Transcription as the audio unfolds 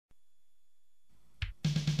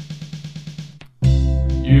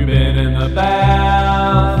You've been in the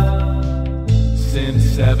bath since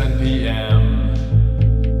 7 p.m.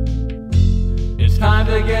 It's time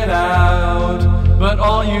to get out, but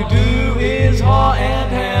all you do is haw and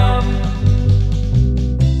hem.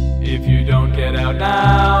 If you don't get out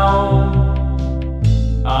now,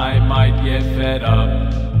 I might get fed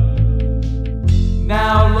up.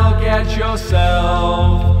 Now look at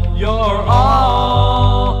yourself, you're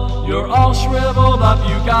all shriveled up.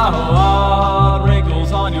 You got a lot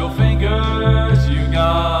wrinkles on your fingers, you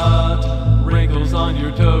got wrinkles on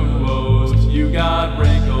your toes, you got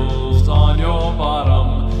wrinkles on your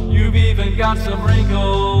bottom, you've even got some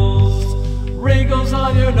wrinkles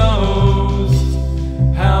on your nose.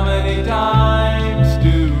 How many times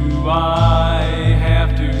do I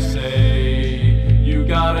have to say you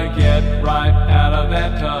gotta get right out of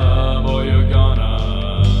that tub, or you're gonna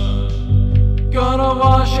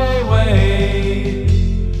wash away?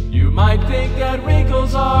 You might think that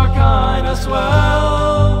wrinkles are kinda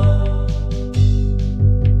swell,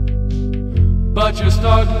 but you're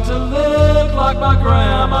starting to look like my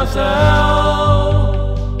grandma said.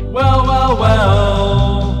 Well, well,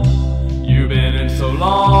 well, you've been in so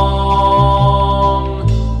long,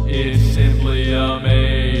 it's simply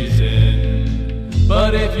amazing.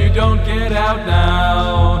 But if you don't get out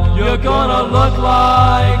now, you're gonna look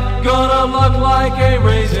like a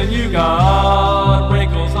raisin. You got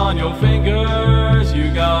wrinkles on your fingers,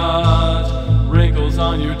 you got wrinkles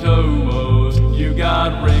on your toes, you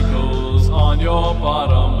got wrinkles on your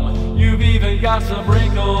bottom, you've even got some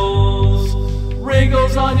wrinkles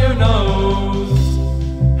on your nose.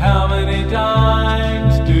 How many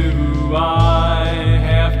times do I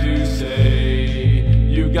have to say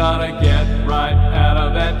you gotta get right out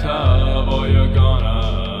of that tub, or you're gonna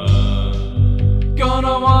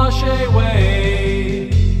wash away?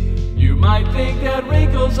 You might think that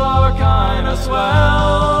wrinkles are kinda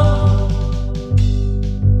swell,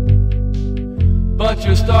 but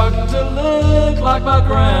you're starting to look like my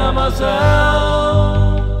grandma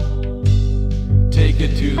said. Take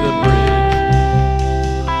it to the bridge.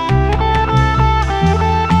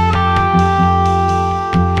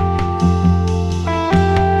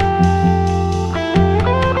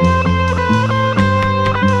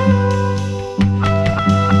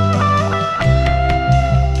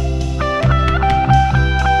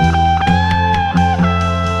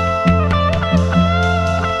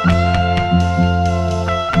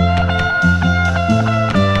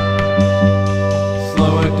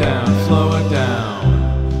 Slow it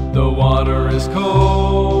down, the water is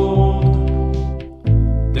cold,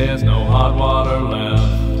 there's no hot water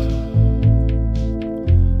left.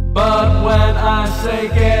 But when I say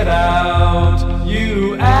get out,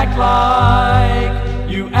 you act like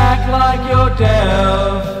you're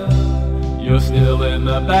deaf. You're still in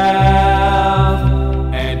the bath,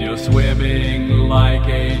 and you're swimming like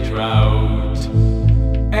a trout.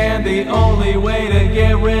 And the only way to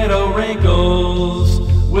get rid of wrinkles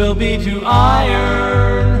will be to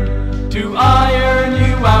iron you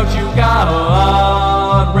out. You got a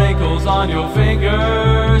lot wrinkles on your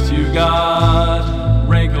fingers, you got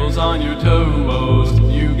wrinkles on your toes,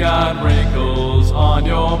 you got wrinkles on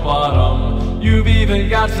your bottom, you've even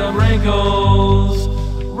got some wrinkles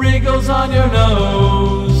on your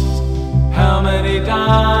nose. How many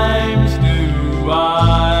times do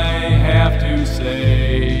I have to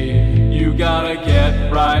say you gotta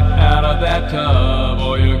get right out of that tub,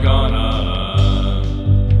 or you're gonna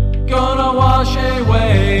wash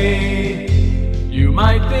away? You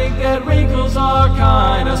might think that wrinkles are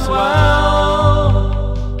kinda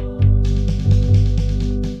swell,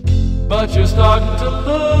 but you're starting to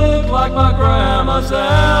look like my grandma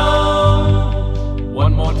said.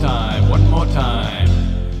 One more time,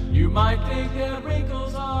 you might think that wrinkles